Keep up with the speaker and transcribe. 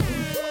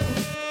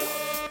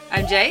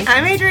I'm Jay.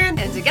 I'm Adrian.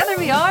 And together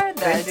we are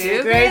the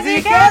Two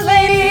Crazy Cat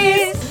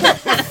Ladies.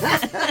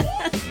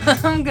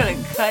 I'm gonna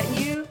cut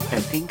you. I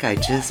think I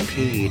just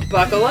peed.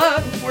 Buckle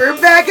up. We're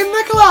back in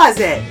the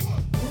closet.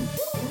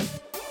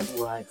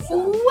 What's up,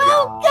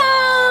 Welcome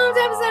y'all? to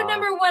episode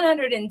number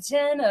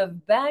 110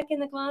 of Back in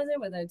the Closet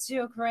with the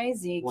Two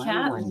Crazy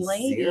Cat 110.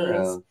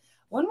 Ladies.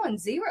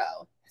 110.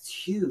 It's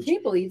huge. Can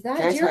you believe that?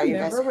 Can I Do you tell you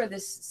remember guys- where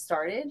this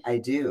started? I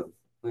do.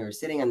 We were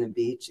sitting on the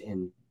beach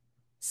in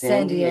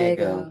San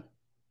Diego.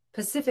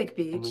 Pacific And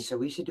we Beach. said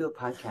we should do a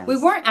podcast. We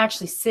weren't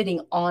actually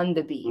sitting on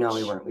the beach. No,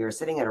 we weren't. We were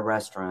sitting at a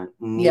restaurant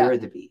near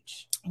the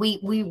beach.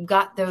 We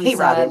got those Hey,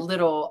 Robin.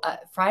 little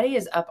Friday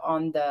is up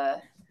on the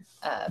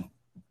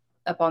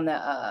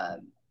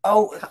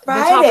Oh, the top of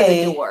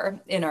Friday. the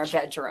door in our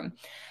bedroom.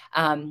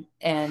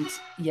 And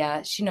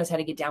yeah, she knows how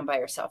to get down by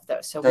herself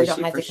though. So we Does don't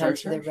she have for to come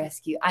sure? to the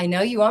rescue. I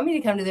know you want me to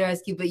come to the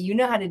rescue, but you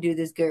know how to do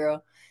this,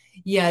 girl.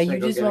 Yeah, Should I you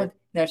go just get want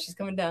no, she's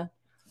coming down.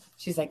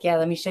 She's like, yeah,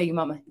 let me show you,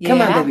 mama.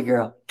 Come on, Yeah. baby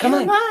girl. Come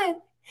Come on. on.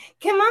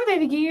 Come on,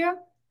 baby girl.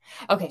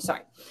 Okay,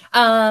 sorry.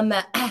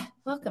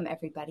 Welcome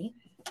everybody.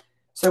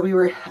 So we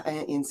were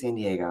in San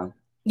Diego.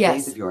 Yes.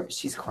 Days of yours.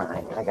 She's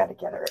crying. I got to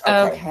get her.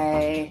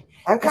 Okay.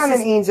 I'm coming,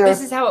 Angel.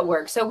 This is how it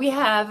works. So we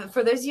have,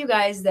 for those of you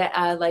guys that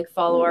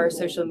follow our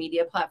social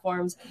media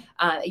platforms,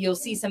 you'll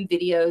see some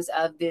videos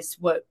of this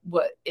what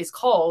is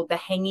called the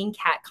hanging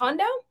cat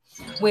condo,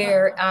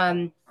 where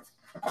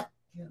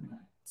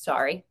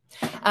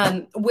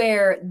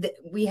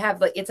we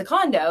have it's a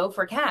condo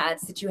for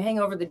cats that you hang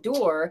over the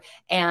door,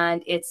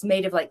 and it's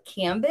made of like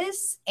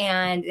canvas,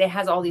 and it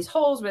has all these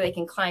holes where they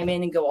can climb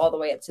in and go all the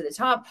way up to the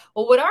top.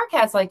 Well, what our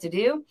cats like to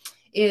do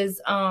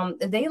is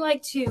they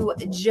like to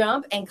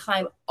jump and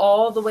climb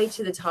all the way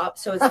to the top.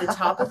 So it's the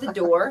top of the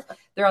door.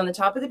 They're on the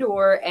top of the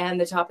door and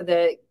the top of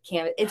the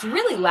canvas. It's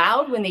really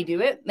loud when they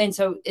do it. And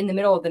so in the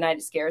middle of the night,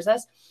 it scares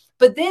us.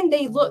 But then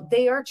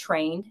they are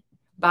trained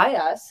by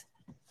us.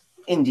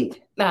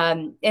 Indeed.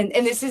 And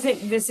this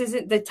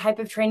isn't the type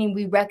of training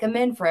we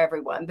recommend for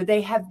everyone, but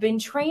they have been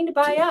trained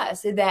by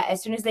us that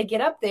as soon as they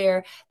get up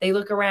there, they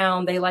look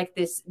around, they like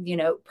this,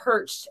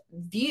 perched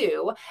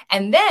view,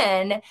 and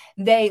then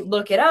they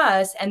look at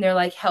us and they're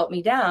like, help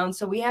me down.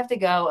 So we have to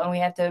go and we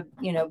have to,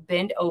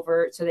 bend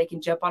over so they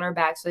can jump on our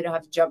back so they don't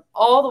have to jump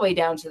all the way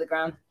down to the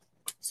ground.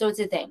 So it's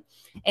a thing.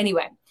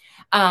 Anyway,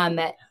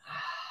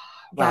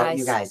 Well,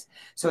 you guys,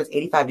 so it's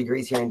 85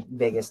 degrees here in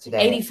Vegas today.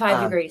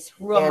 85 degrees.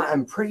 Real And hot.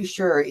 I'm pretty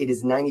sure it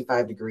is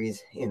 95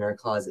 degrees in our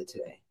closet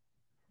today.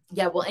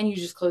 Yeah, well, and you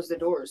just close the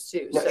doors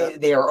too. No, So.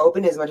 they are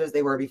open as much as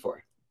they were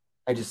before.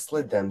 I just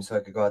slid them so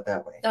I could go out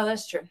that way. Oh,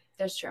 that's true.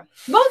 That's true.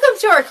 Welcome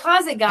to our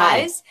closet,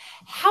 guys.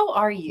 How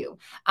are you?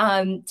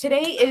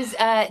 Today is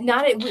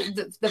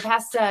the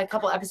past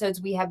couple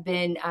episodes we have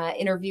been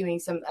interviewing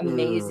some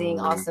amazing,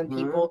 awesome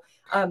people.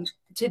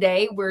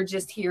 Today we're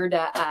just here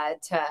to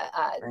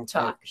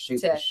talk,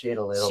 shoot to the shit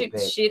a little shoot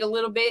bit. shit a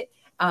little bit.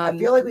 I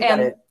feel like we got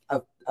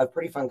a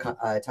pretty fun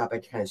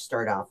topic to kind of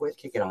start off with,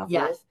 kick it off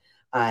with.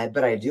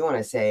 But I do want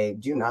to say,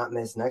 do not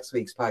miss next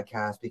week's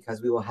podcast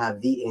because we will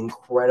have the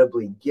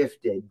incredibly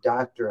gifted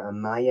Dr.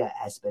 Amaya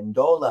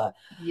Espandola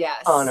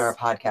on our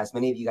podcast.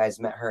 Many of you guys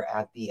met her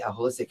at the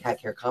Holistic Cat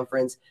Care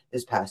Conference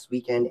this past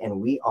weekend,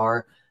 and we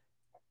are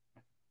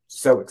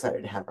so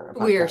excited to have her on our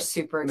podcast. We are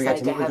super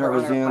excited to have her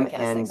on our podcast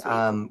and next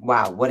week.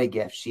 wow, what a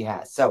gift she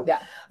has. So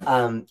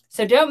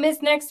so don't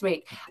miss next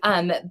week.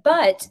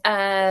 But so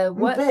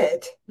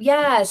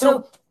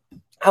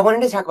I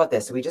wanted to talk about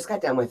this. So we just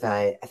got done with,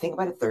 I think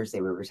about it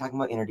Thursday, where we were talking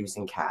about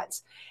introducing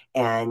cats.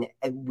 And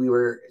we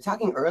were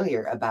talking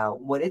earlier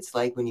about what it's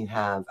like when you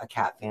have a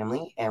cat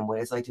family and what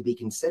it's like to be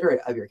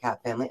considerate of your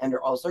cat family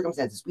under all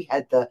circumstances. We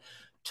had the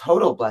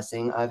total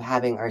blessing of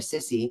having our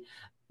sissy,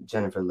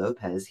 Jennifer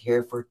Lopez,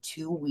 here for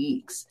 2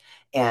 weeks.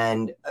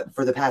 And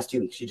for the past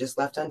 2 weeks, she just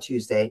left on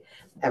Tuesday.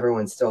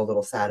 Everyone's still a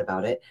little sad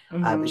about it,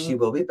 but she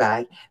will be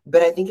back.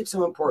 But I think it's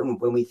so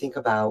important when we think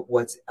about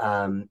what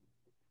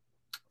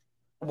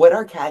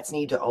our cats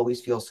need to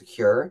always feel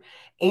secure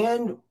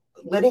and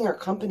letting our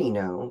company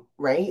know,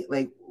 right?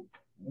 Like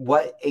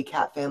what a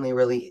cat family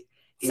really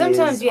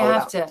sometimes is you all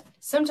have about.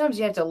 to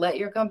you have to let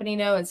your company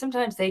know, and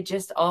sometimes they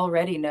just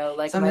already know,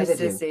 like Sometimes my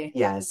they do. sissy.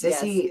 Yeah,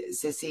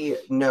 Sissy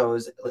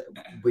knows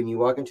when you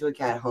walk into a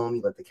cat home,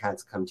 you let the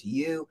cats come to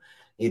you.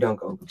 You don't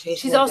go chasing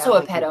She's them also down a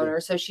like pet you do. owner,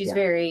 so she's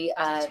very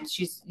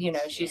she's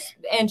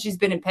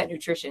been in pet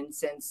nutrition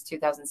since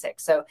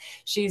 2006. So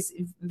she's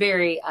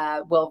very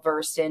well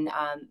versed in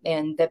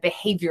the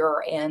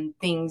behavior and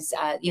things,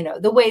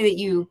 the way that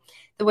you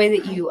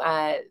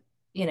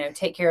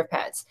take care of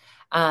pets.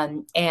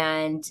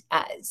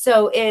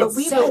 So it's But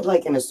we've had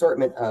like an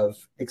assortment of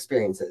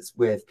experiences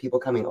with people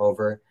coming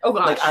over. Oh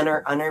gosh. Like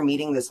on our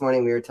meeting this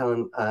morning, we were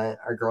telling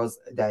our girls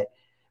that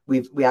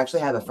we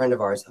actually have a friend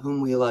of ours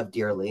whom we love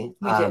dearly.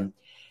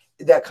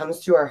 That comes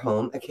to our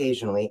home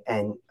occasionally,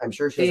 and I'm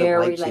sure she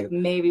doesn't like to,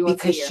 maybe once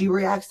because a year. she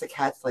reacts to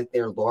cats like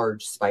they're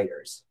large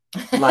spiders.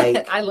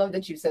 Like, I love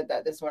that you said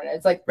that this morning.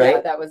 It's like,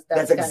 right? yeah, that's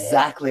That's kinda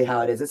exactly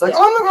how it is. It's like, Yeah.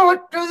 oh my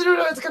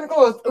God, it's gonna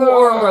close. it.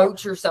 Or a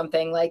roach or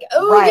something like,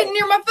 oh, Right. getting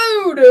near my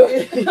food.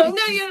 No,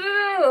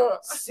 you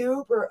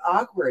Super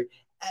awkward.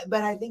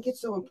 But I think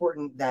it's so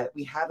important that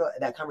we have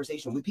that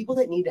conversation with people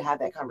that need to have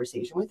that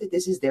conversation with it.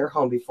 This is their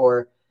home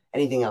before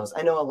anything else.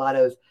 I know a lot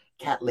of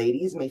cat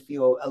ladies may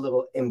feel a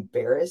little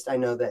embarrassed. I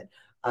know that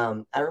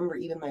I remember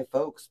even my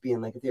folks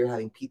being like, if they were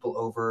having people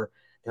over,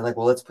 they're like,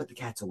 well, let's put the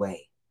cats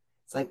away.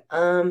 It's like,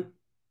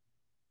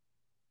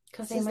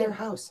 because this is their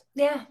house.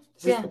 Yeah,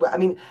 This is, I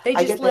mean, they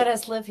I just get let that-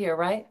 us live here,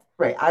 right?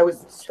 Right. That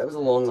was a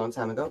long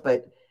time ago,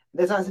 but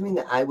that's not something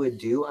that I would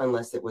do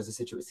unless it was a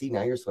situation. See,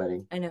 now you're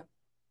sweating. I know.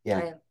 Yeah.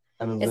 I am.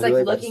 I'm It's like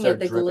literally about to looking start at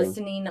the dripping.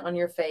 glistening on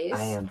your face.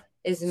 I am.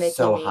 Is making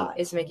so me hot.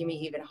 is making me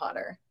even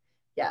hotter.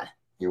 Yeah.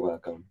 You're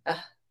welcome.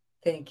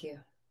 Thank you.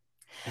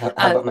 How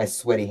about my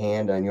sweaty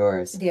hand on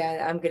yours?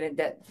 Yeah, I'm gonna.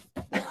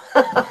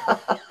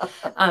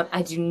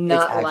 I do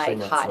not like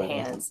not hot sweaty.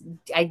 hands.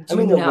 I do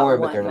mean, they're not warm,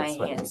 but want they're not my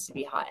sweaty. hands to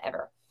be hot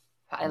ever.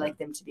 I No. like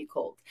them to be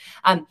cold.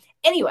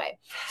 Anyway,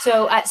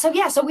 so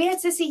we had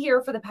Sissy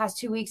here for the past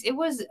 2 weeks. It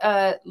was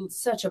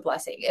such a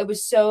blessing. It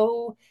was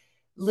so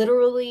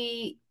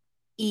literally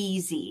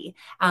easy.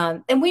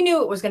 And we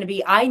knew it was going to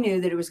be. I knew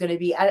that it was going to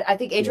be. I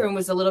think Adrian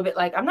was a little bit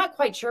like, I'm not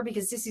quite sure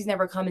because Sissy's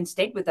never come and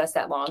stayed with us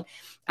that long.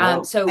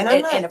 No. So And and,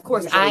 I'm not of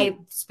course usually- I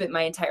spent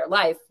my entire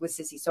life with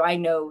Sissy, so I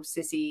know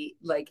Sissy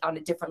like on a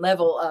different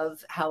level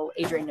of how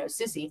Adrian knows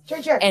Sissy.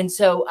 Sure. And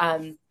so I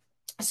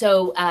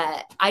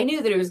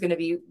knew that it was going to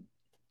be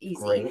easy.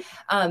 Great.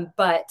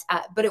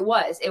 But it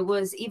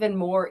was even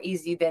more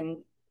easy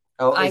than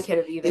I could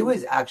have even. It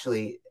was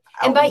actually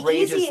And by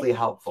outrageously easy-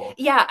 helpful.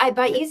 Yeah,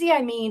 by easy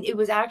I mean it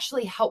was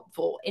actually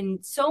helpful in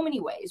so many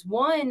ways.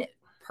 One,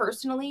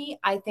 personally,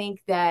 I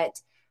think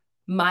that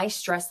my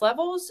stress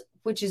levels,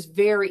 which is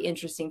very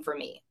interesting for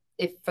me.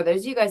 If for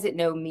those of you guys that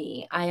know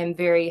me, I am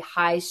very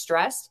high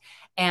stressed,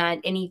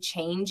 and any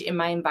change in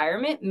my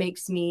environment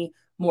makes me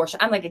more.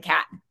 I'm like a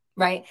cat,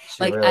 right?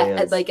 She Like really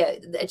is. like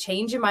a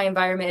change in my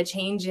environment, a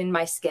change in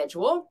my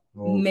schedule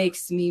Oof.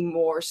 makes me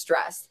more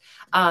stressed.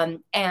 And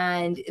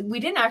we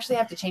didn't actually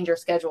have to change our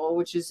schedule,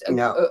 which is a great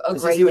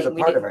Sissy was thing. a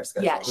We part of didn't- our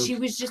schedule. Yeah, she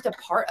was just a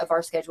part of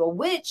our schedule,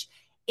 which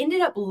ended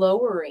up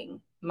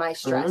lowering my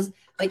stress. Mm-hmm.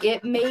 Like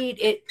it made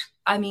it.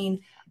 I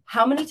mean,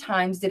 how many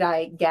times did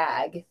I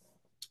gag?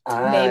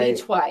 Maybe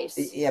twice.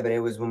 Yeah, but it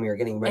was when we were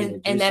getting ready to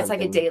do And that's like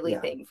a something. daily Yeah.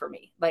 thing for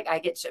me. Like I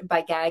get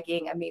by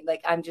gagging. I mean,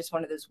 like I'm just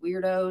one of those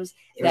weirdos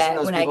It was that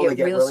those when I people get that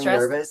get real really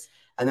stressed, nervous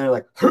and they're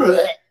like,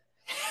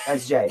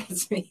 that's Jay.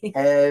 that's me.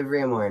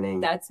 Every morning.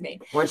 That's me.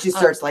 Once she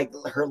starts like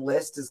her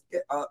list is,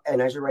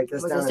 and I should write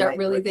this Once down. I start and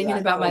really thinking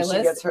about my when she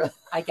list, gets her-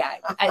 I gag.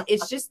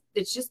 It's just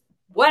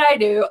what I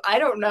do. I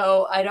don't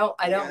know. I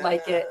don't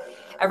like it.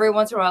 Every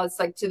once in a while, it's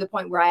like to the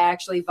point where I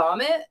actually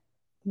vomit.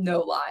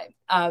 No lie.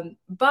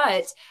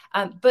 But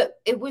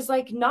it was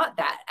like not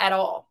that at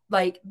all.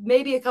 Like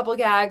maybe a couple of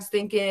gags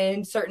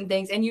thinking certain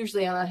things, and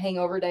usually on a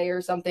hangover day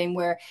or something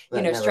where,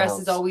 That never stress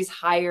helps. is always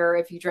higher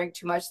if you drank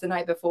too much the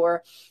night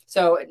before.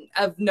 So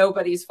of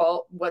nobody's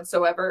fault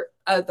whatsoever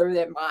other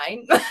than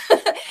mine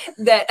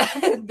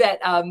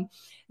that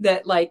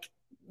like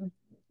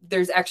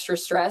there's extra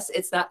stress.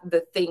 It's not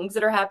the things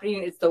that are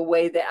happening. It's the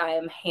way that I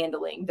am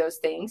handling those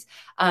things.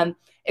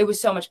 It was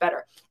so much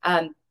better.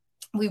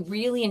 We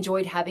really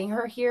enjoyed having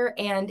her here.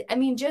 And I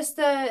mean, just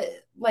the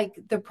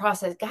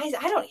process, guys,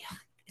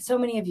 so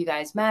many of you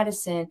guys,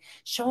 Madison,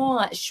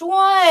 Sean's is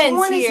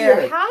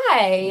here. here.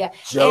 Hi.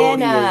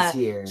 Jody Anna, is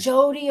here.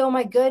 Jody, oh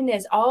my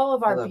goodness, all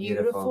of our Hello,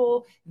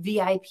 beautiful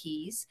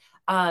VIPs.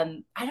 I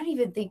don't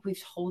even think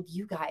we've told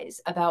you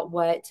guys about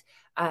what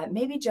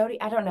maybe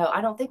Jody, I don't know. I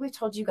don't think we've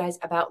told you guys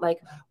about like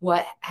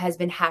what has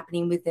been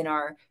happening within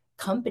our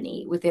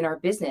company, within our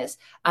business.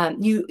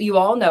 You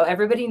all know,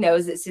 everybody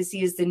knows that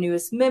Sissy is the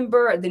newest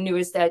member, the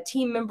newest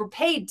team member,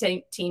 paid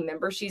team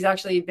member. She's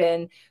actually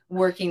been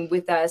working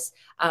with us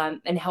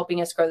and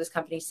helping us grow this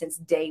company since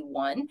day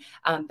one.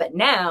 But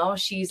now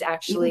she's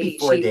actually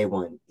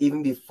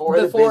even before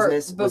the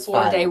business was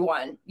filed. day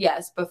one.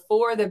 Yes,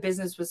 before the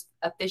business was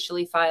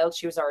officially filed,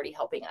 she was already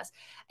helping us.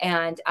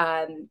 And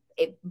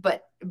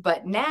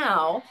but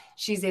now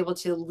she's able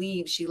to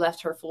leave. She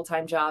left her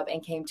full-time job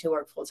and came to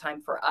work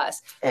full-time for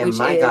us. And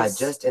my God,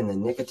 just in the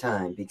nick of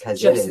time, because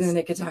just in the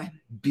nick of time.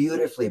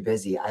 Beautifully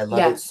busy. I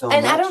love it so much.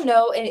 And I don't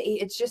know, and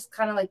it's just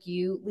kind of like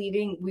you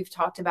leaving. We've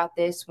talked about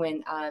this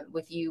when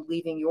with you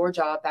leaving your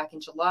job back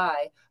in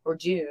July or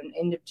June,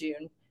 end of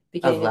June,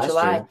 beginning of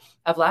July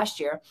of last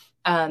year.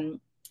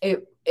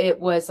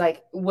 It was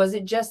like, was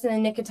it just in the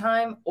nick of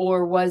time,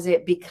 or was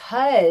it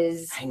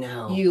because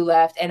you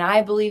left? And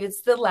I believe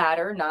it's the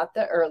latter, not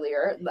the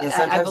earlier.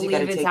 Yeah, I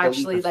believe it's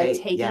actually like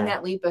taking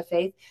that leap of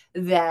faith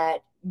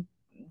that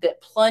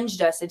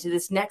plunged us into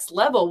this next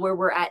level where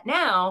we're at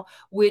now,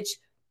 which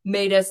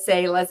made us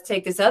say, let's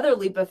take this other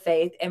leap of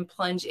faith and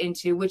plunge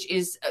into, which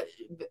is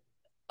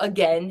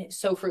again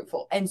so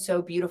fruitful and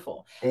so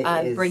beautiful.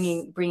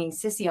 Bringing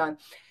Sissy on.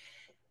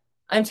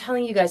 I'm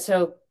telling you guys,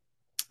 so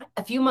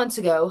a few months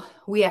ago,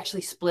 we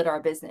actually split our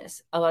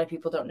business. A lot of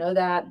people don't know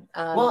that.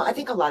 Well, I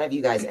think a lot of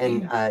you guys,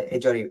 and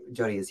Jody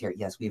is here.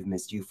 Yes, we've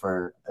missed you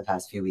for the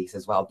past few weeks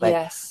as well. But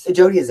yes,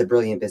 Jody is a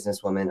brilliant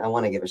businesswoman. I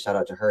want to give a shout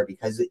out to her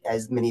because,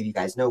 as many of you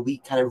guys know,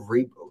 we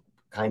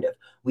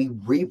we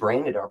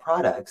rebranded our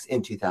products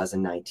in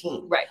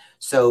 2019. right.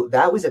 So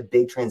that was a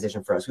big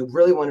transition for us. We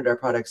really wanted our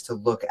products to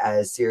look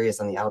as serious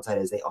on the outside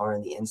as they are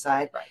on the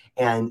inside. Right.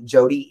 And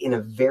Jody, in a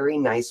very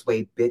nice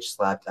way, bitch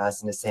slapped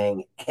us into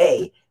saying,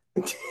 "Hey,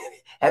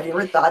 have you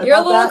ever thought You're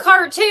a about little that?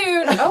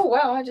 cartoon." Oh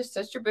wow, I just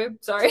touched your boob.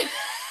 Sorry.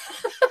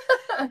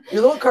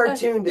 Your little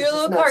cartoon, Your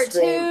little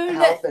cartoon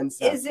health and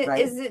stuff, isn't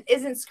right?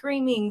 isn't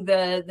screaming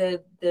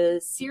the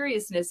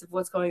seriousness of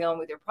what's going on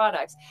with your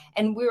products.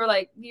 And we were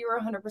like, you were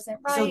 100%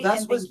 right. So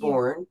thus and was thank you.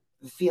 born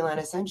Feline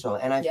Essential,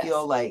 and I Yes.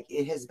 feel like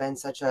it has been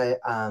such a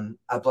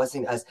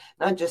blessing to us,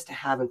 not just to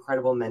have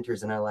incredible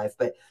mentors in our life,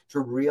 but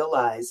to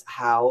realize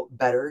how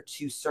better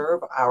to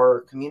serve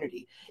our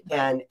community.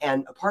 And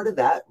a part of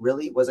that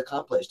really was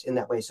accomplished in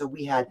that way. So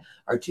we had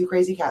our two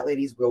crazy cat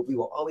ladies. We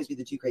will always be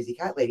the two crazy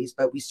cat ladies,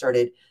 but we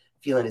started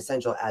Feline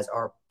Essential as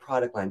our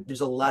product line.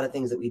 There's a lot of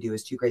things that we do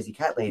as two crazy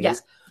cat ladies. Yeah.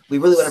 We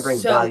really want to bring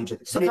value to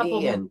the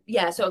community.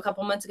 So a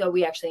couple months ago,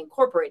 we actually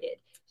incorporated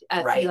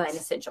Right. Feline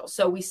Essential.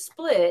 So we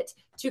split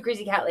Two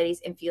Crazy Cat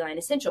Ladies and Feline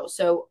Essential.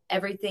 So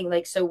everything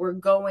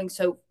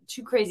so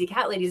Two Crazy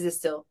Cat Ladies is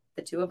still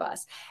the two of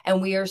us.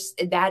 And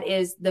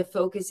the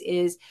focus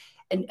is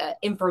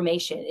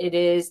information. It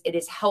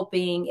is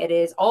helping. It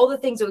is all the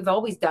things that we've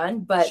always done,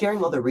 but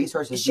sharing all the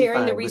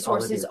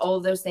resources, all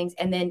of those things.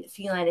 And then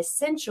Feline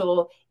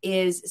Essential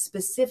is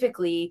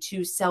specifically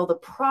to sell the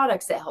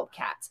products that help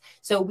cats.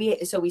 So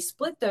we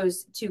split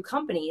those two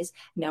companies.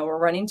 Now we're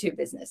running two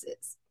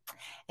businesses.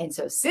 And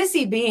so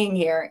Sissy being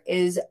here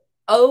is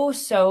oh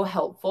so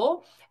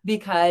helpful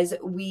because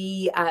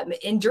we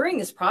and during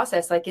this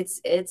process, like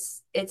it's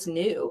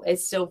new,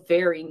 it's still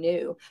very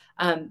new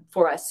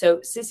for us. So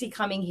Sissy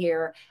coming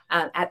here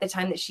at the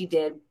time that she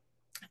did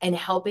and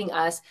helping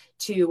us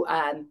to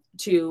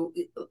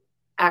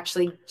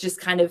actually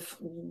just kind of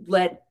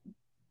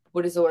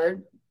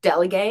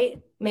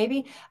delegate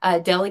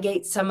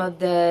delegate some of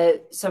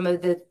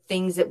the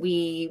things that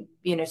we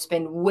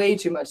spend way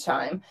too much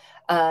time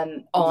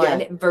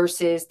on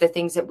versus the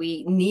things that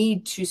we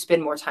need to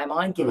spend more time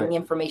on, getting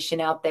information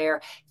out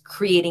there,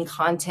 creating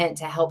content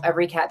to help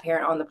every cat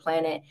parent on the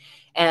planet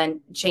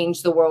and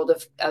change the world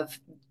of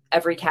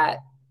every cat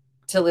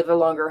to live a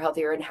longer,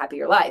 healthier, and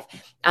happier life.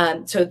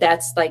 So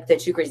that's like the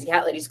Two Crazy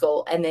Cat Ladies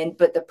goal. And then,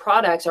 but the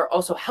products are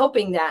also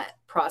helping that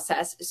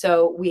process.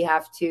 So we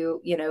have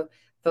to,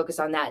 focus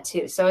on that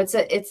too. So it's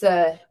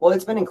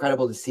been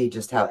incredible to see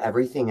just how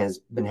everything has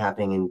been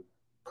happening in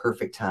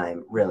perfect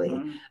time, really.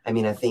 Mm-hmm. I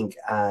mean, I think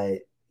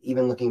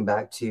even looking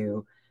back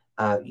to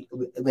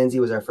Lindsay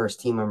was our first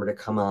team member to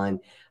come on.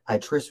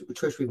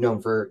 Trish we've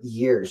known for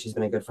years. She's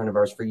been a good friend of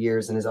ours for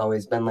years and has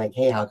always been like,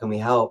 hey, how can we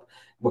help?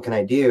 What can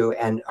I do?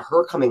 And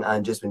her coming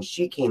on just when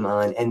she came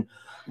on, and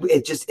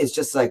it's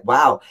just like,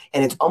 wow.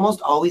 And it's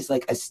almost always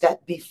like a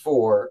step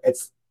before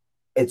it's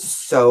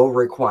so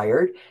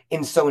required.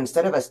 And so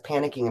instead of us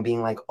panicking and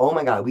being like, oh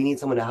my God, we need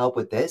someone to help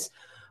with this,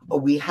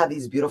 we have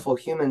these beautiful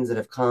humans that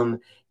have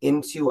come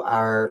into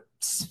our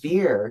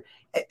sphere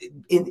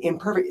in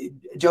perfect.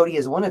 Jody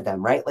is one of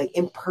them, right? Like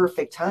in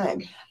perfect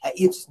time.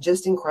 It's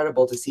just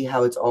incredible to see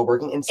how it's all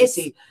working. And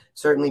Sissy,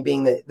 certainly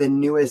being the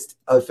newest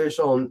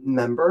official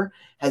member,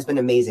 has been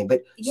amazing.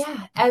 But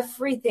yeah,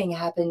 everything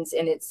happens,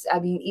 and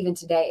even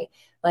today,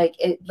 like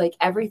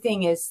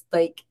everything is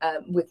like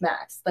with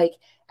Max, like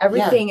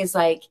everything is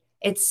like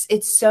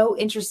it's so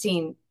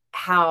interesting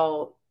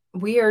how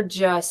we are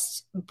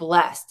just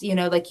blessed,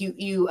 like you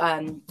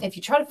if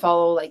you try to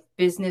follow like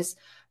business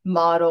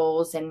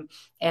models and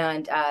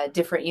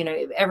different,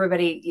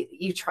 everybody,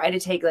 you try to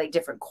take like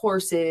different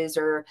courses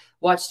or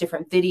watch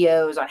different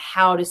videos on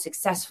how to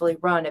successfully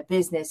run a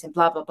business and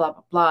blah, blah, blah,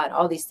 blah, blah, and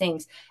all these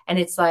things. And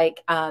it's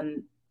like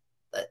can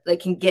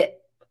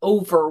get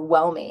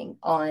overwhelming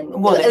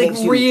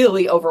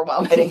really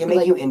overwhelming. And it can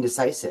make you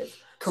indecisive.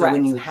 Correct. So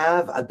when you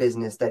have a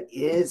business that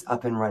is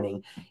up and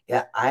running,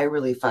 I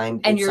really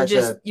find and you're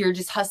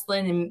just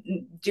hustling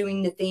and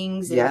doing the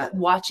things and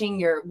watching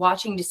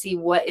to see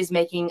what is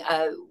making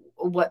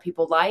what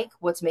people like,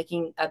 what's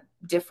making a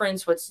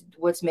difference,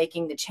 what's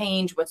making the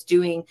change, what's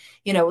doing,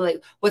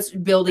 what's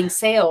building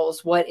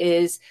sales, what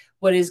is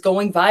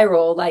going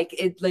viral,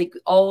 like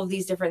all of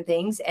these different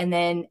things, and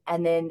then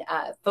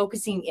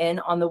focusing in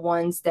on the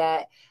ones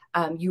that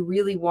you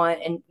really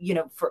want. And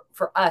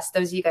for us,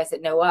 those of you guys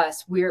that know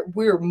us,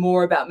 we're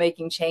more about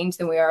making change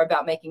than we are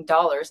about making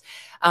dollars.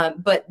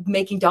 But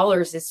making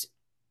dollars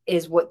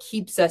is what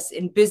keeps us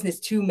in business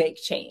to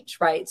make change,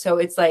 right? So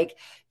it's like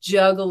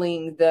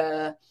juggling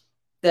the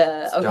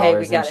okay,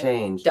 we got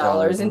it,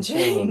 dollars and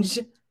change.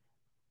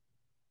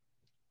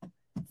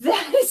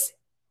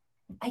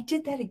 I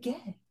did that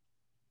again.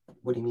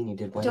 What do you mean you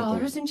did what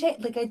Dollars again? and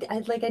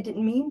change. Like I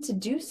didn't mean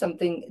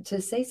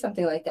to say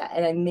something like that,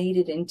 and I made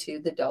it into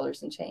the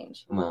dollars and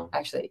change. Well,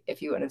 Actually,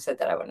 if you wouldn't have said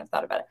that, I wouldn't have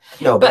thought about it.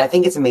 no, but I But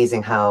think it's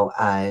amazing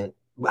how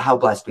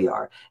blessed we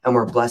are, and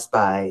we're blessed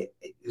by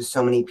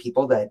so many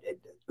people that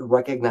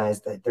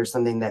recognize that there's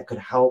something that could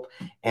help,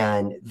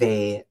 and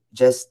they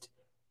just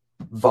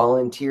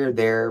volunteer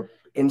their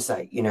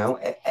insight,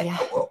 yeah,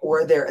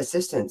 or their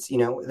assistance.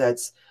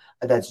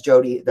 That's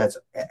Jody. That's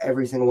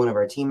every single one of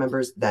our team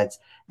members. That's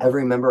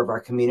every member of our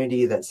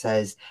community that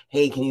says,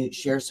 "Hey, can you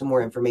share some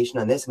more information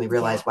on this?" And we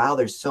realize, wow,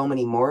 there's so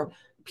many more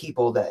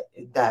people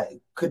that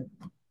could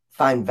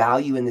find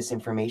value in this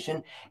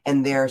information.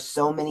 And there are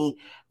so many.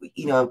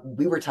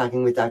 We were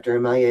talking with Dr.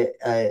 Amelia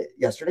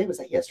yesterday. Was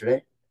that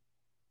yesterday?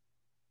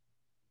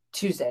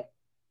 Tuesday.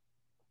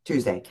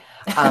 Tuesday.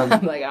 I'm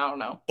like, I don't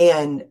know.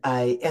 And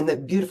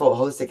the beautiful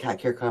holistic cat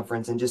care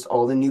conference, and just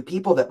all the new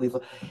people that we've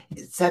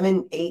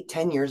 7, 8,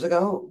 10 years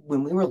ago,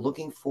 when we were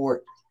looking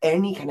for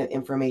any kind of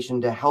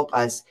information to help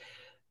us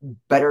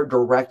better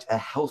direct a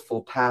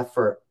healthful path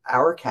for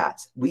our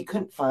cats, we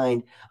couldn't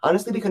find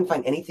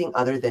anything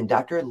other than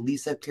Dr.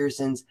 Lisa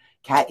Pearson's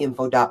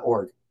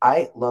catinfo.org.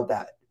 I love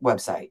that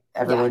website.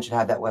 Everyone should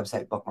have that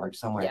website bookmarked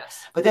somewhere.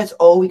 Yes. But that's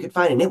all we could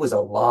find, and it was a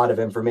lot of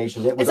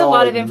information. It was It's a all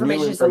lot like of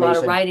information, new it's a lot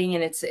of information. writing,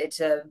 and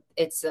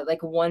it's a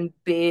like one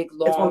big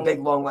long. It's one big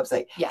long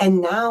website. Yeah.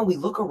 And now we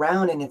look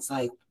around and it's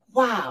like,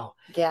 wow,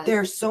 Yeah. there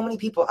are so many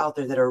people out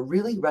there that are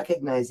really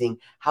recognizing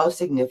how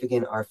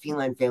significant our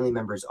feline family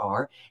members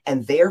are,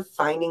 and they're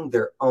finding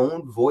their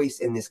own voice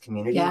in this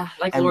community. Yeah,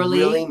 like and Laura Lee.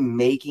 really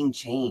making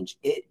change.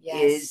 It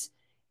Yes. is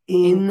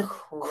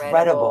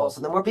incredible.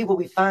 So the more people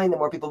we find, the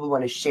more people we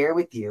want to share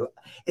with you.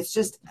 It's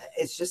just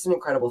an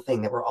incredible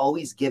thing that we're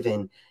always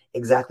given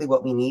exactly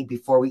what we need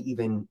before we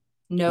even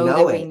know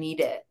that we need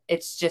it.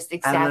 It's just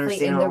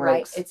exactly in the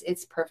right.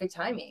 It's perfect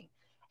timing.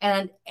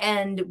 And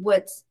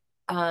what's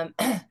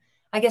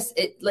I guess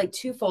it like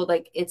twofold.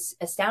 Like, it's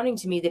astounding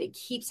to me that it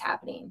keeps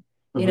happening.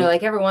 You know,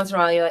 like every once in a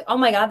while, you're like, oh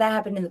my God, that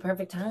happened in the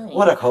perfect time.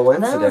 What a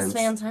coincidence. That was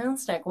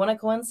fantastic. What a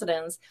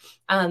coincidence.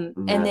 And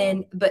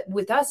then, but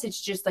with us,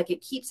 it's just like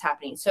it keeps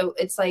happening. So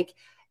it's like,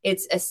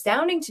 it's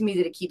astounding to me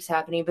that it keeps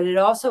happening, but it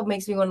also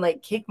makes me want to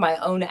like kick my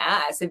own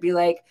ass and be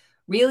like,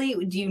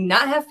 really? Do you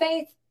not have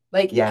faith?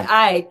 Like,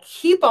 I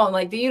keep on,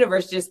 like, the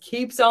universe just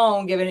keeps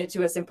on giving it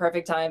to us in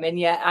perfect time. And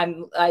yet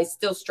I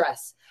still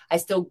stress. I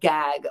still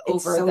gag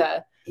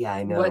over yeah,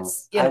 I know.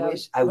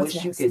 I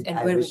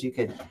wish you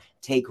could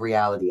take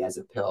reality as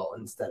a pill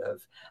instead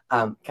of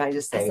can I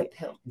just say,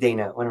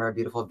 Dana, one of our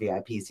beautiful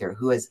VIPs here,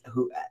 who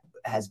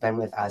has been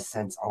with us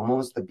since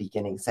almost the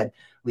beginning, said,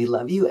 we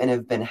love you and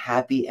have been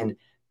happy, and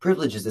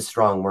privilege is a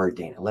strong word,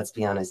 Dana, let's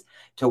be honest,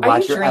 to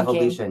watch your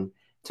evolution.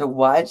 To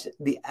watch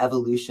the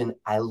evolution.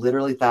 I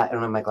literally thought, I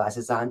don't have my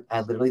glasses on,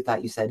 I literally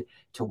thought you said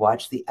to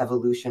watch the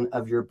evolution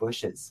of your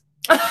bushes.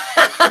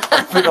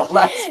 For the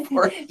last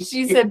 4 years.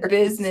 She said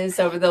business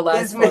over the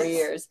last 4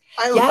 years.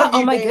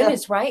 Oh my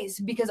goodness, right?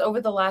 Because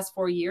over the last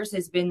 4 years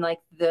has been like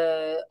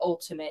the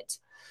ultimate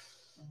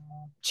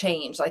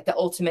change, like the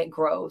ultimate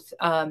growth,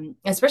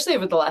 especially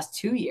over the last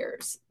 2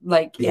 years.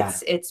 Like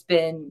it's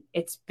been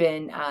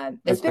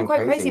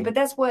quite crazy. But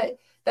that's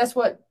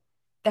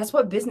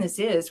what business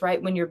is,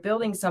 right? When you're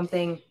building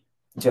something.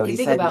 Jody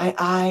said, my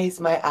eyes.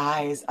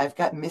 I've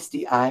got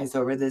misty eyes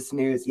over this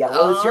news. Yeah,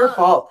 well, it's your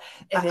fault.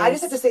 I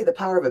just have to say the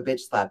power of a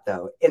bitch slap,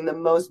 though, in the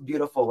most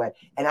beautiful way.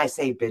 And I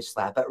say bitch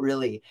slap, but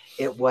really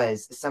it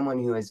was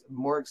someone who has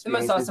more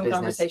experience the most awesome with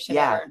business. Conversation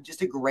ever.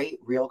 Just a great,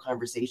 real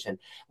conversation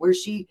where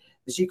she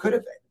could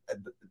have,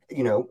 and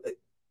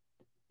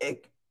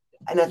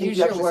I think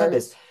you actually said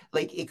this,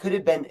 like, it could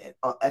have been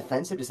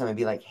offensive to someone,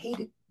 be like, hey,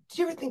 did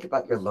you ever think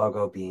about your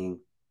logo being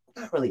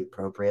not really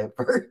appropriate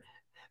for,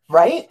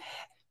 right?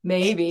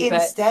 Maybe.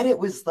 Instead, it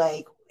was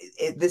like,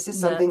 this is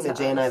something that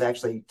Jay and I have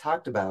actually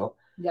talked about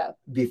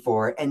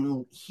before.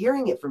 And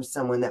hearing it from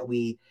someone that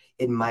we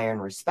admire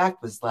and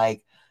respect was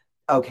like,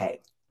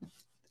 okay,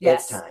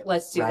 it's time.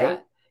 Let's do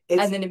that.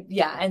 And then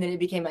it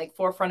became like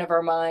forefront of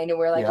our mind. And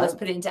we're like, let's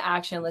put it into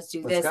action. Let's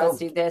do this. Let's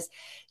do this.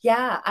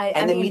 Yeah.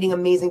 I mean, meeting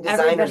amazing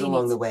designers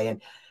along the way.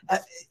 And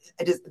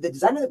the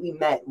designer that we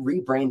met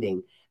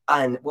rebranding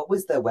on, what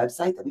was the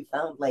website that we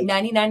found? Like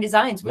 99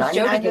 Designs.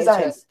 99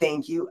 Designs.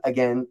 Thank you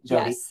again,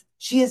 Jody. Yes.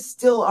 She is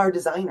still our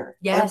designer.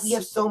 Yes. And we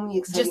have so many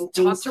exciting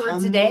things talked to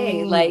her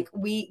today. Like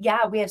we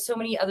have so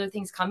many other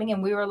things coming,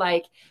 and we were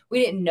like,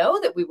 we didn't know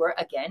that we were,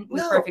 again,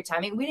 with perfect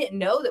timing. We didn't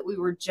know that we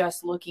were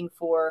just looking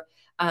for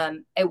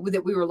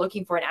that we were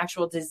looking for an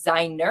actual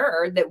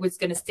designer that was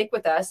going to stick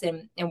with us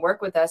and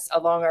work with us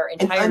along our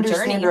entire and journey.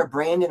 Understand our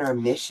brand and our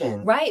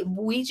mission. Right.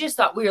 We just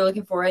thought we were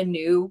looking for a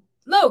new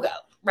logo.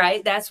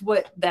 Right. That's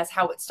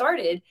how it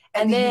started.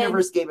 And then the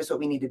universe gave us what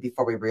we needed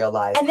before we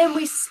realized. And then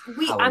we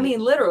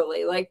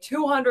literally like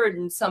 200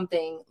 and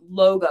something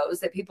logos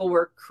that people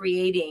were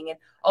creating and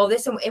all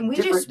this. And we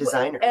different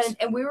designers.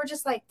 And we were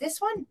just like, this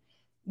one,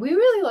 we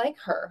really like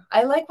her.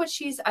 I like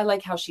I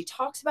like how she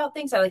talks about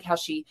things. I like how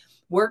she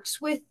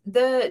works with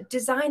the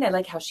design. I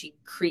like how she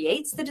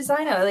creates the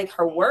design. I like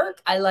her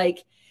work. I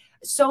like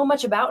so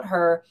much about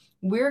her.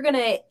 We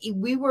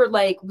were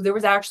like, there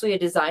was actually a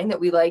design that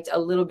we liked a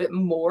little bit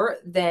more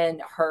than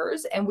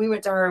hers. And we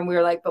went to her and we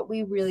were like, but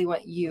we really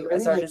want you really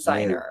as our like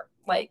designer.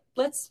 Like,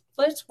 let's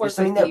There's work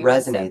something with that you.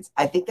 instead. resonates.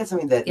 I think that's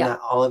something that Yeah.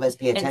 not all of us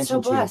pay And so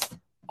attention to blessed.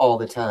 all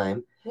the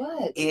time.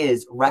 What?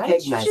 Is Why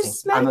did you recognizing,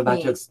 just smack I'm about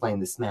me? to explain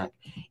the smack,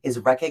 is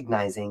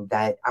recognizing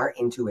that our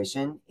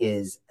intuition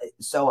is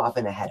so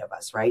often ahead of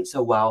us, right?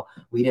 So while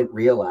we didn't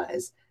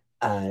realize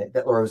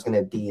that Laura was going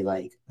to be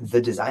like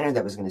the designer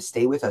that was going to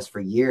stay with us for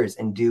years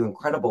and do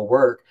incredible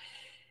work,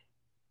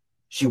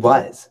 she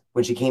was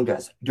when she came to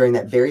us during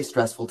that very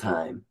stressful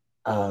time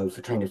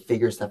of trying to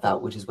figure stuff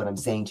out, which is what I'm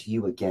saying to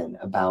you again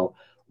about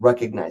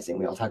recognizing.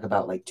 We all talk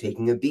about like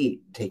taking a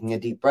beat, taking a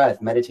deep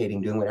breath,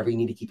 meditating, doing whatever you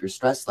need to keep your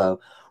stress low,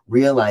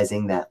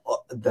 realizing that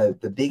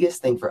the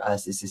biggest thing for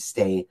us is to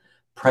stay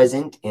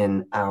present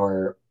in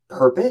our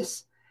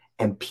purpose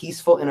and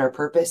peaceful in our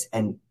purpose.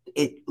 And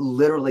it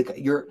literally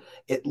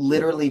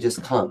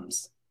just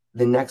comes.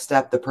 The next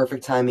step, the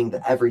perfect timing,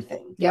 the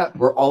everything. Yep.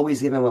 We're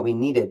always given what we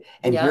needed.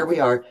 And Yep. here we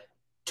are,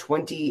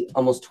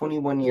 almost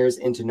 21 years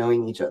into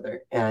knowing each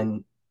other.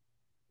 And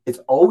it's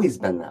always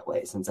been that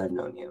way since I've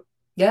known you.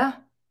 Yeah.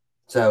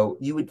 So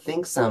you would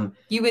think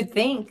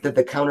that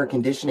the counter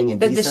conditioning and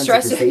But the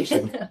stress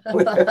desensitization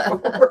would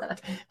have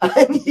worked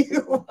on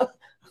you a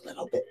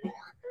little bit more.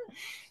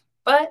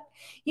 But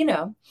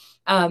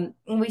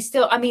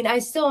I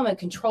still am a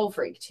control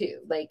freak too.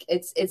 Like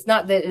it's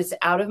not that it's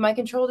out of my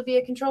control to be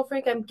a control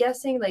freak. I'm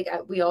guessing like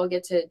we all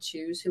get to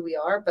choose who we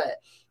are,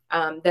 but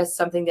that's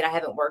something that I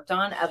haven't worked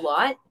on a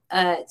lot.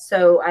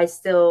 So I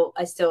still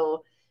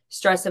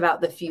stress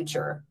about the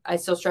future. I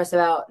still stress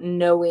about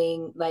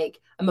knowing, like,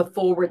 I'm a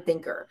forward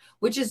thinker,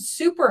 which is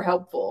super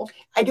helpful.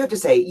 I do have to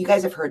say, you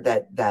guys have heard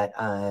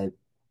that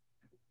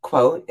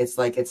quote. It's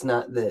like, it's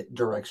not the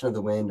direction of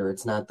the wind, or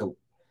it's not the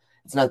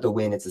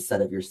wind, it's the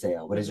set of your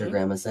sail. What does your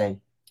grandma say?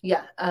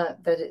 Yeah,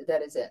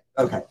 that is it.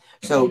 Okay,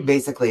 so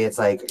basically it's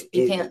like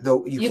you can't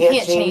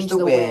change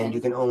the wind. You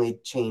can only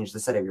change the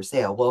set of your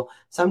sail. Well,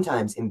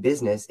 sometimes in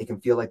business, it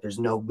can feel like there's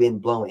no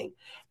wind blowing.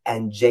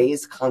 And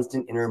Jay's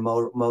constant inner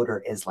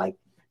motor is like,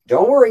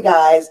 don't worry,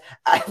 guys.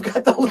 I've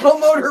got the little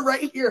motor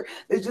right here.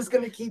 It's just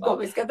going to keep going.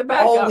 Always got the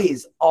backup.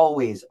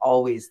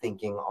 Always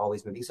thinking,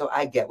 always moving. So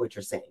I get what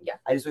you're saying. Yeah.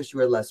 I just wish you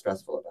were less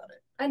stressful about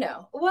it. I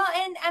know. Well,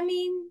 and I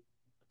mean,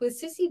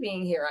 with Sissy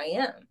being here, I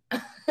am.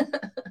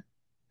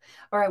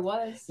 Or I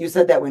was. You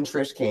said that when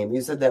Trish came.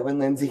 You said that when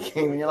Lindsay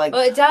came. And you're like,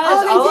 well, it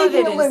does. All of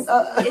it is.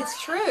 It's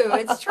true.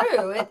 It's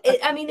true.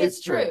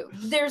 It's true.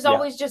 There's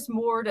always just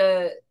more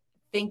to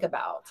think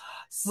about,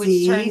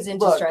 which turns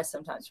into stress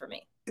sometimes for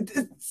me.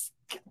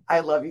 I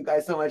love you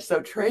guys so much. So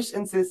Trish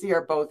and Sissy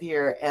are both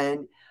here,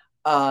 and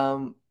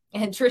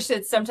Trish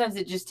said sometimes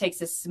it just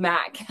takes a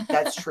smack.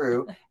 That's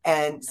true.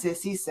 And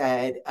Sissy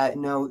said,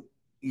 no,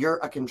 you're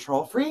a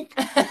control freak,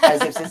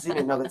 as if Sissy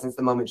didn't know that since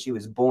the moment she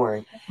was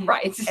born.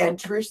 Right. And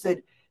Trish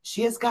said,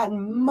 she has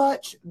gotten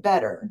much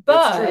better.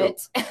 But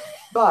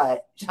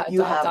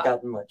you have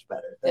gotten much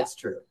better. That's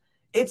true.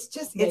 It's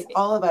just, it's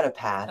all about a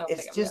path.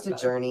 It's just a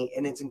journey,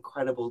 and it's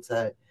incredible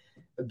to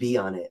be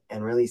on it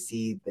and really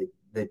see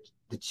the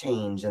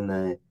change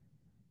and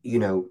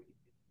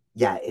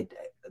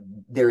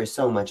there is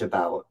so much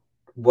about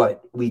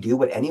what we do,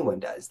 what anyone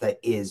does, that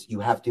is, you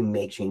have to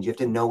make change. You have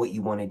to know what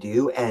you want to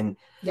do and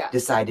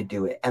decide to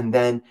do it. And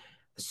then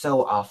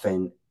so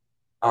often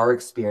our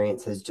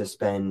experience has just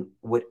been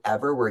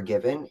whatever we're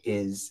given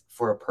is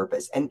for a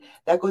purpose. And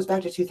that goes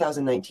back to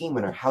 2019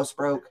 when our house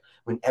broke,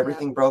 when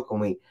everything broke,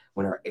 when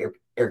our air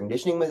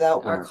conditioning was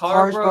out, when our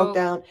cars broke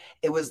down.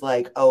 It was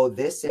like, oh,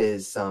 this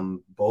is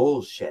some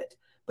bullshit.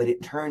 But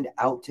it turned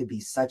out to be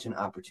such an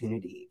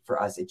opportunity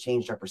for us. It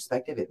changed our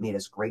perspective. It made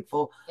us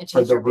grateful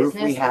for the roof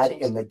we had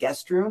in the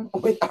guest room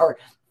with our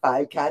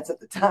 5 cats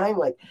at the time.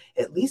 Like,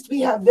 at least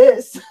we have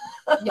this.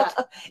 Yeah.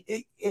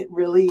 It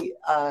really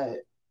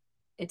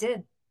it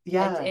did.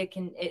 Yeah.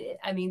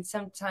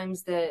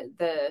 Sometimes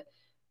the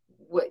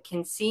what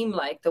can seem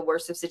like the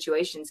worst of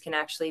situations can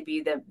actually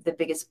be the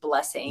biggest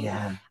blessing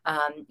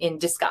in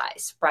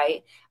disguise,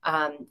 right?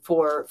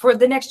 For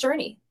the next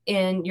journey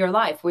in your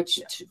life, which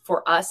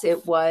for us,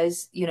 it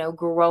was,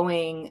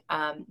 growing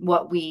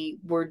what we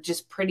were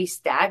just pretty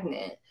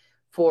stagnant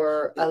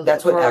for.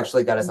 That's what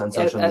actually got us on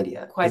social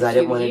media, because I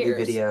didn't want to do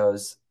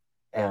videos,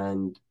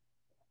 and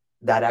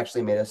that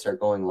actually made us start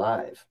going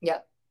live. Yeah.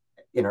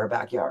 In our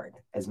backyard,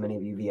 as many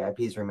of you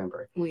VIPs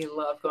remember. We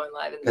love going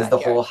live in the backyard.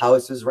 Because the whole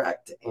house was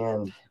wrecked,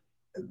 and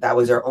that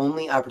was our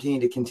only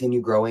opportunity to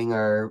continue growing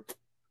our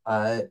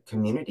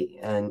community.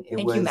 And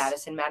Thank you,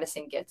 Madison.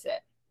 Madison gets it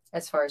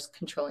as far as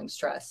controlling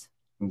stress.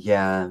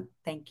 Yeah.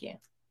 Thank you.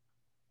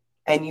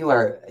 And you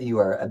are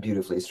a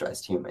beautifully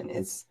stressed human.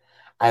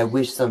 I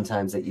wish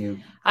sometimes that you.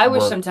 I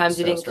wish sometimes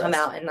it didn't come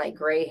out in like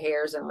gray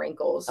hairs and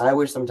wrinkles. I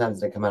wish sometimes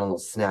it didn't come out in little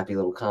snappy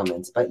little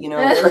comments, but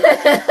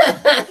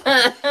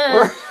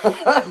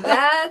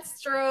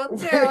that's true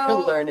too.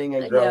 We're learning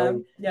and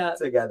growing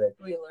together.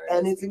 We learn,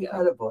 and it's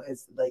incredible.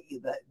 It's like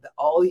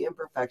all the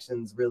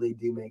imperfections really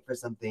do make for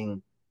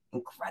something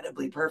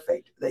incredibly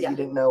perfect that Yeah. you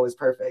didn't know was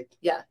perfect.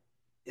 Yeah.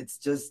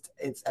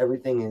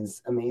 Everything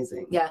is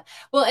amazing. Yeah.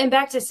 Well, and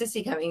back to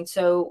Sissy coming.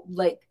 So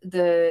like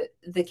the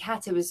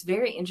cats, it was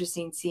very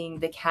interesting seeing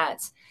the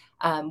cats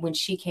when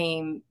she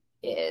came,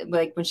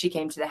 like when she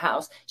came to the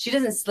house. She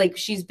doesn't like,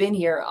 she's been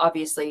here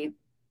obviously,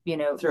 you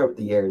know, Throughout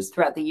the years.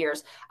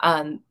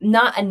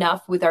 Not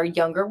enough with our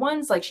younger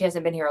ones. Like she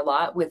hasn't been here a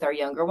lot with our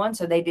younger ones,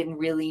 so they didn't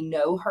really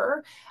know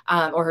her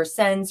or her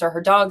sense or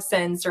her dog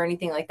sense or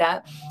anything like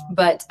that.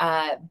 But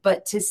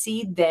to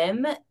see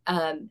them,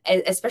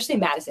 especially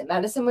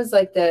Madison was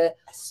like the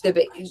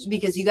big,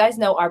 because you guys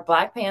know our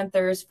Black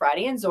Panthers,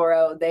 Friday and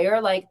Zorro, they are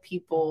like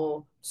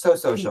people, So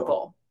social.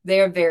 people. They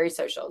are very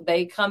social.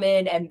 They come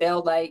in and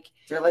they'll like,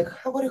 they're like,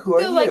 who are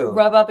they'll you? like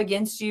rub up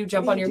against you,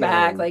 jump What are on you your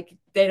back. doing? Like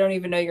they don't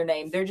even know your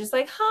name. They're just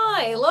like,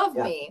 hi, love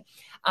Yeah. me.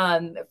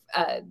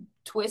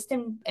 Twist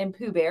and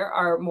Pooh Bear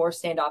are more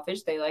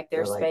standoffish. They like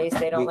their They're like, space.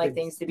 They don't we like could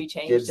things to be give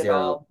changed at zero.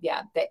 all.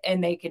 Yeah.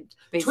 And they could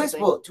basically.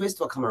 Twist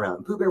will come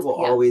around. Pooh Bear will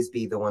Yeah. always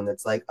be the one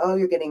that's like, oh,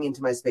 you're getting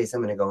into my space.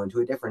 I'm going to go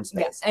into a different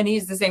Yeah. space. And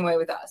he's the same way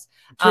with us.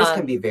 Twist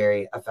can be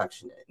very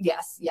affectionate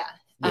Yes. Yeah.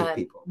 with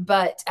people.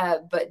 But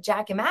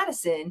Jack and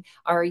Madison,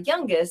 our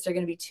youngest, are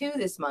going to be 2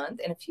 this month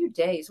in a few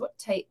days. What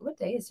day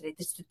is today?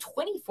 This is the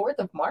 24th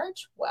of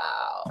March.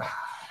 Wow.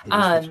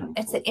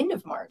 It's the end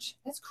of March.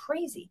 That's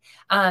crazy.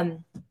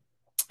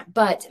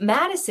 But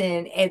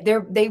Madison,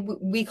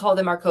 we call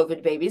them our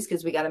COVID babies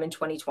because we got them in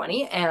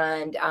 2020,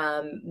 and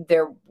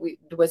there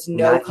was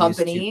no Not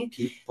company.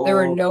 There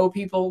were no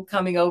people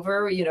coming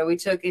over. You know, we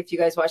took, if you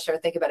guys watched our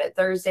Think About It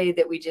Thursday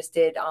that we just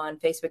did on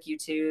Facebook,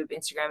 YouTube,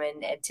 Instagram,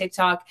 and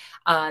TikTok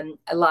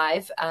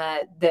live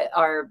that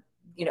are,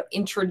 you know,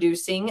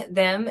 introducing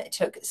them. It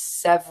took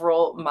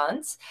several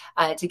months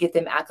to get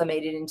them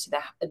acclimated into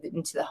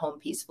the home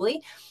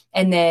peacefully.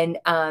 And then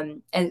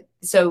and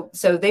so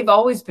they've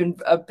always been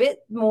a bit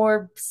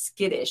more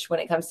skittish when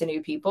it comes to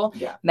new people.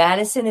 Yeah.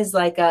 Madison is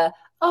like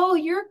oh,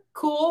 you're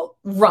cool,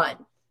 run.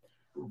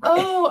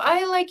 Oh,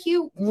 I like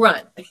you,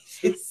 run.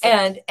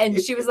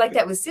 And she was like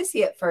that with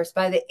Sissy at first.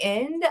 By the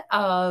end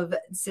of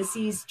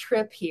Sissy's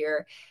trip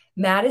here,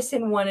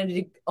 Madison wanted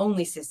to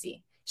only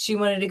Sissy. She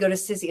wanted to go to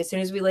Sissy. As soon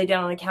as we lay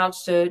down on a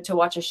couch to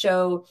watch a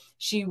show,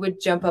 she would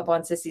jump up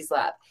on Sissy's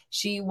lap.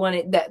 She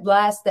wanted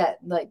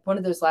one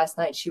of those last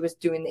nights, she was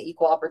doing the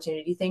equal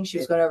opportunity thing. She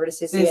was going over to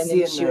Sissy and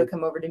then she would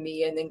come over to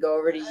me and then go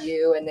over to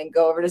you and then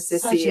go over to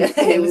Sissy.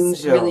 It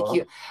was really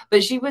cute.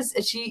 But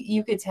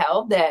you could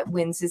tell that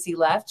when Sissy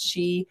left,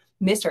 she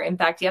missed her. In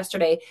fact,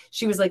 yesterday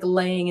she was like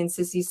laying in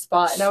Sissy's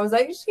spot, and I was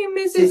like, she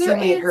misses her.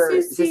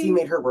 Sissy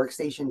made her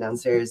workstation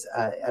downstairs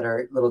at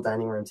our little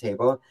dining room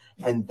table,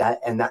 and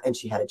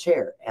she had a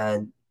chair,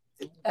 and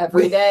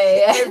every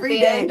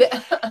day.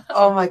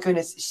 Oh my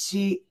goodness,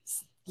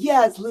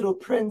 it's little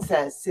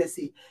princess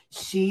Sissy.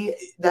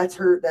 That's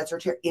her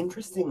chair.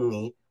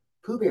 Interestingly,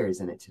 Pooh Bear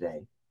is in it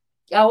today.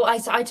 Oh,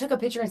 I took a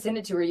picture and sent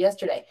it to her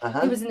yesterday.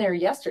 He was in there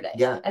yesterday.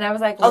 Yeah, and I was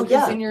like, look,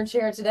 who's in your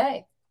chair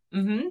today?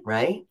 Mm-hmm.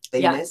 Right?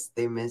 They missed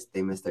their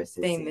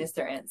Sissy. They missed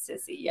their Aunt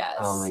Sissy, yes.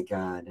 Oh my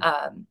God.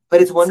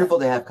 But it's wonderful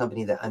to have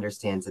company that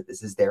understands that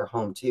this is their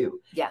home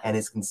too. Yeah. And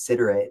is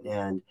considerate,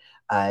 and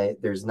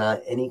there's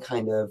not any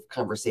kind of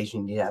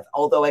conversation you have.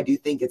 Although I do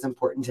think it's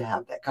important to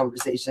have that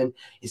conversation,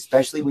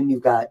 especially when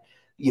you've got,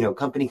 you know,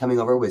 company coming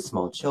over with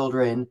small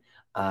children,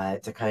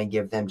 to kind of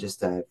give them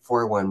just a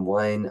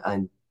 411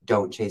 on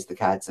don't chase the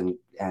cats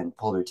and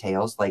pull their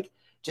tails. Like,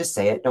 just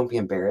say it. Don't be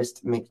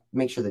embarrassed.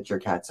 Make sure that your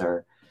cats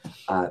are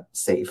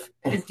safe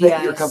and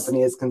that your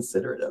company is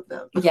considerate of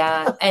them.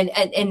 Yeah. And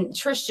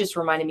Trish just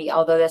reminded me,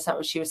 although that's not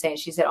what she was saying,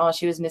 she said, oh,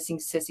 she was missing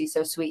Sissy,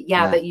 so sweet.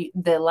 But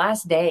the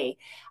last day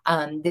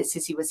that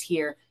Sissy was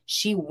here,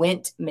 she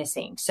went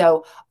missing.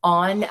 So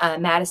on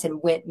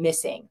Madison went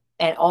missing,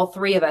 and all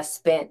 3 of us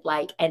spent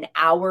like an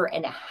hour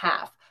and a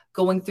half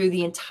going through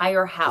the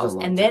entire house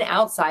and then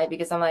outside,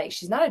 because I'm like,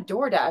 she's not a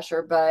door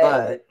dasher,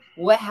 but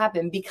what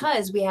happened?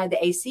 Because we had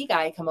the AC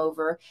guy come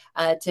over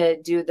to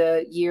do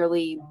the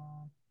yearly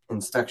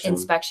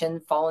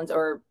inspection, fall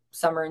or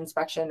summer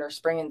inspection or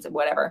spring,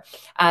 whatever,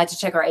 to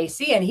check our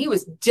AC. And he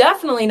was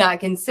definitely not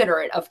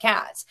considerate of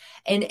cats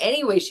in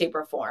any way, shape,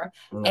 or form.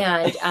 No.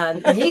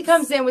 And he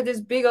comes in with this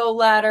big old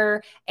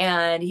ladder,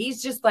 and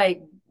he's just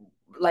like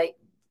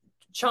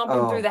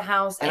chomping through the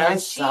house. And I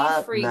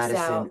saw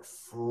Madison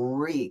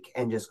freak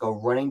and just go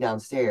running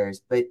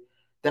downstairs, but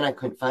then I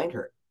couldn't find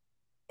her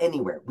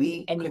anywhere.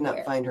 We could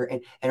not find her.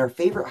 And her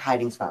favorite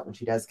hiding spot when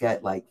she does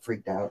get like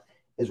freaked out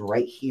is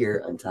right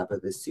here on top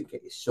of this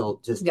suitcase. She'll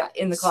just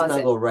in the closet,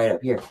 snuggle right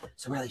up here.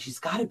 So we're like, she's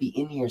got to be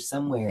in here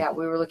somewhere. Yeah,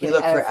 we were looking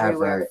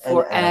everywhere.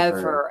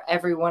 Forever.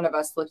 Every one of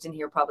us looked in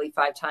here probably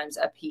 5 times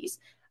a piece.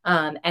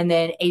 And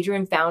then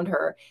Adrian found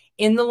her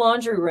in the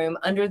laundry room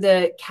under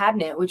the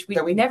cabinet, which we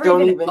That we never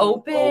don't even even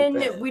open.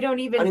 open. We don't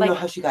I even don't even like. know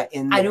how she got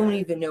in there. I don't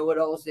even know what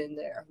all's in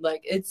there.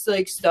 Like, it's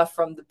like stuff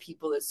from the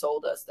people that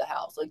sold us the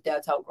house. Like,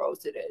 that's how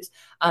gross it is.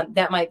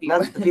 That might be.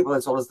 Not that the people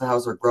that sold us the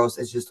house are gross.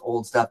 It's just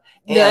old stuff.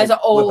 And Yeah, it's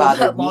old, what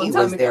bothered long me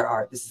time was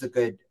ago. this is a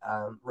good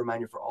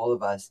reminder for all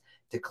of us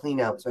to clean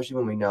out, especially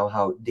when we know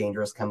how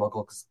dangerous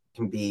chemicals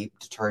can be,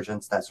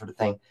 detergents, that sort of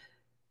thing.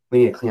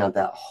 We need to clean out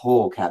that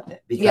whole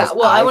cabinet. Because Yeah,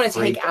 well, I want to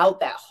freaked take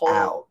out that whole.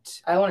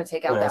 out I want to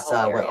take out when I that whole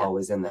saw what area. all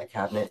was in that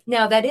cabinet.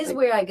 Now that is Like,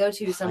 where I go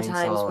to sometimes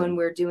Pine-Sol when and-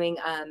 we're doing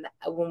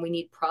when we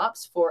need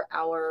props for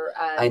our.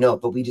 I know,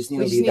 but we just need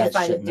We to just leave need to that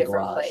find shit a in the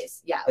different garage.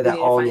 place. Yeah, That we need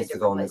to all find a needs to go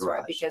different in the place for it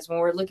garage. because when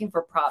we're looking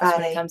for props when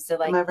Friday. it comes to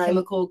Am I like right?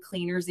 chemical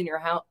cleaners in your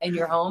house in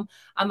your home,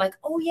 I'm like,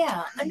 oh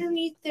yeah,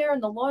 underneath there in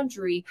the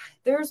laundry,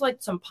 there's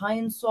like some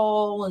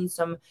Pine-Sol and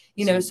some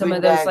some big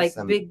of those bags, like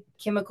some- big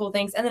chemical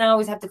things, and then I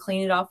always have to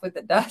clean it off with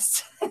the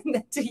dust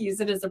to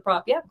use it as a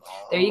prop. Yeah,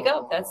 there you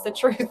go. That's the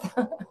truth.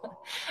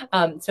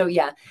 So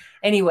yeah.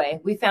 Anyway,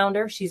 we found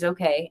her. She's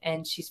okay,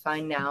 and she's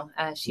fine now.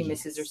 She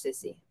misses her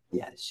sissy.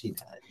 Yeah, she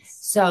does.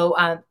 So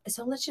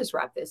let's just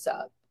wrap this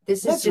up.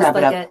 This Let's is just wrap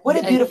it like up. What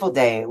a beautiful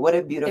day. What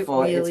a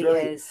beautiful. It It's really really.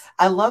 is.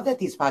 I love that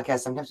these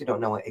podcasts. Sometimes we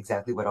don't know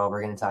exactly what all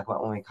we're going to talk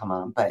about when we come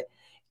on, but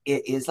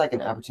it is like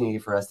an opportunity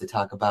for us to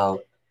talk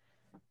about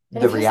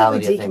And the it feels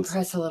reality like of we things.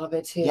 decompress a little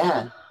bit too.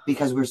 Yeah,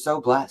 because we're so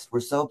blessed.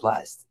 We're so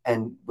blessed,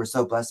 and we're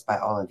so blessed by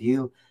all of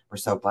you. We're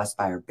so blessed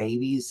by our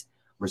babies.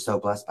 We're so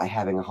blessed by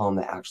having a home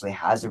that actually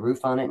has a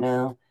roof on it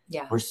now.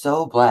 Yeah. We're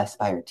so blessed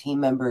by our team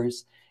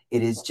members.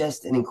 It is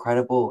just an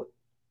incredible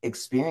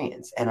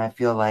experience. And I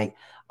feel like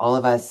all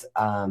of us,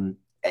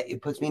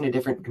 it puts me in a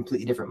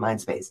completely different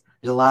mind space.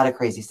 There's a lot of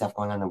crazy stuff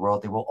going on in the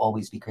world. There will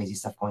always be crazy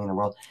stuff going on in the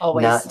world.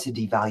 Always. Not to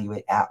devalue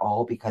it at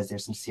all, because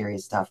there's some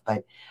serious stuff,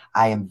 but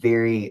I am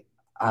very,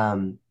 I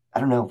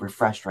don't know,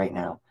 refreshed right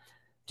now.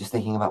 Just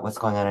thinking about what's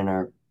going on in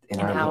our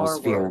little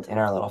sphere, world. in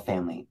our little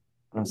family.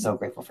 I'm so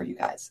grateful for you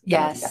guys. Yes.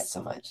 I love you guys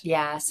so much.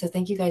 Yeah. So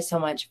thank you guys so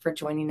much for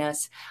joining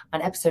us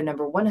on episode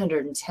number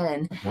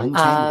 110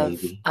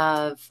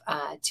 of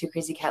Two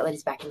Crazy Cat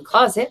Ladies Back in the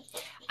Closet.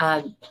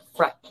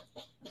 Right.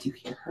 Do you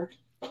hear her?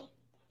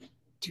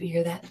 Do you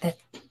hear that?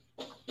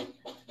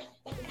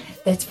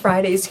 That's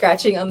Friday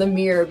scratching on the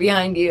mirror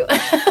behind you.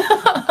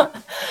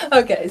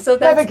 Okay, so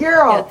that's a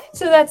girl. Yeah,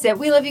 so that's it.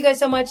 We love you guys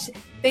so much.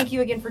 Thank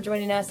you again for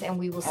joining us, and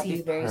we will see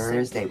you very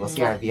Thursday. soon. We'll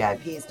see our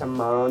VIPs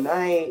tomorrow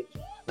night.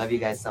 Love you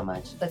guys so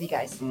much. Love you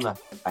guys. Mwah.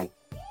 Bye.